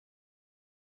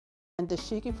And the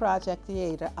Shiki Project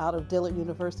Theater out of Dillard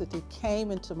University came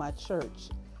into my church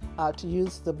to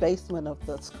use the basement of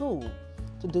the school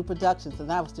to do productions,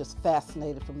 and I was just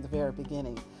fascinated from the very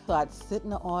beginning. So I'd sit in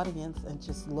the audience and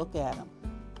just look at them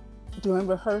during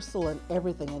rehearsal and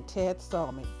everything, and Ted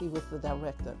saw me. He was the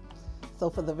director.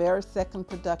 So for the very second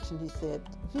production, he said,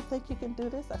 "You think you can do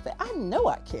this?" I said, "I know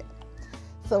I can."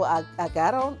 So I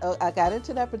got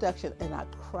into that production, and I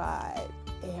cried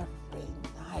every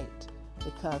night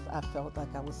because I felt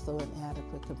like I was so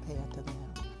inadequate compared to them.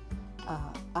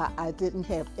 I didn't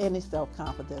have any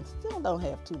self-confidence, still don't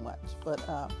have too much, but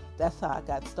that's how I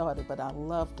got started. But I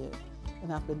loved it,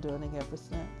 and I've been doing it ever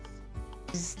since.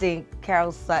 I just think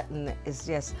Carol Sutton is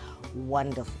just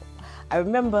wonderful. I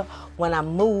remember when I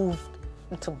moved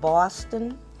to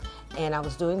Boston, and I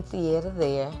was doing theater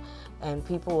there, and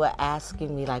people were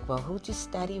asking me like, well, who'd you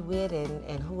study with,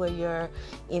 and who are your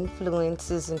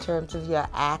influences in terms of your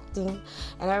acting?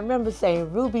 And I remember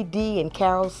saying Ruby Dee and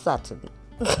Carol Sutton.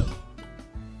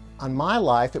 On my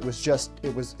life, it was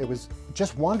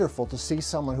just wonderful to see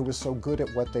someone who was so good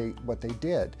at what they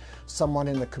did, someone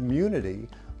in the community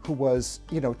who was,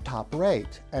 you know, top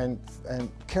rate. And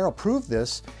Carol proved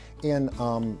this in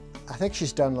I think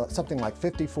she's done something like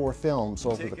 54 films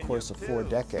over the course of 4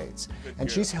 decades,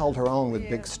 and she's held her own with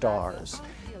big stars.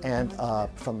 And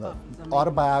from the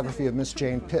Autobiography of Miss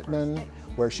Jane Pittman,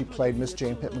 where she played Miss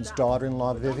Jane Pittman's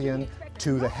daughter-in-law Vivian,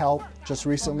 to The Help just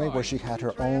recently, where she had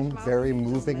her own very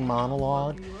moving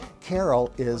monologue.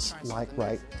 Carol is like,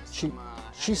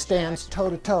 she stands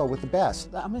toe-to-toe with the best.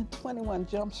 I'm in 21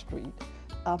 Jump Street.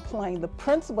 I'm playing the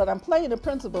principal,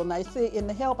 and I see in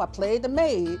The Help I played the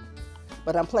maid,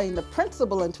 but I'm playing the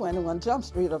principal in 21 Jump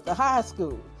Street of the high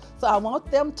school. So I want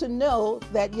them to know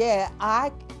that, yeah,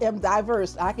 I am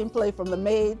diverse. I can play from the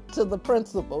maid to the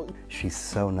principal. She's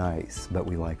so nice, but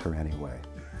we like her anyway.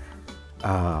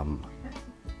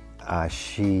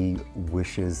 She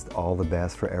wishes all the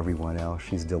best for everyone else.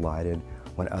 She's delighted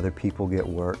when other people get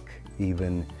work,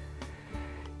 even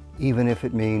if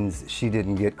it means she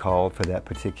didn't get called for that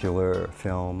particular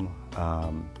film.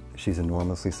 She's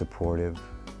enormously supportive,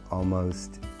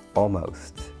 almost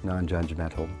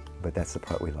non-judgmental, but that's the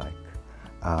part we like.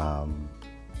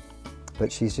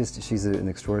 But she's an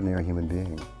extraordinary human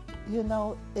being. You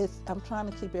know, I'm trying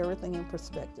to keep everything in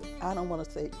perspective. I don't want to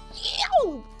say,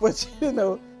 but you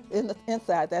know,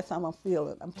 inside, that's how I'm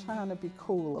feeling. I'm trying to be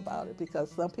cool about it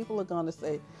because some people are going to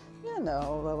say, you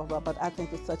know, blah, blah, blah, but I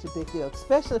think it's such a big deal,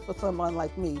 especially for someone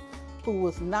like me who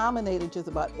was nominated just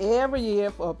about every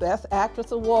year for a Best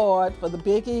Actress Award for the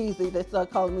Big Easy. They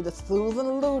started calling me the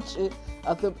Susan Lucci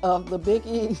of the Big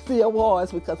Easy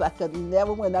Awards because I could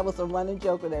never win. That was a running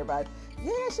joke with everybody.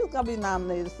 Yeah, she's going to be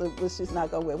nominated, but she's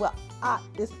not going to win. Well,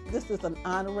 this is an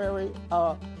honorary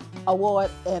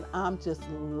award, and I'm just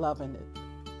loving it.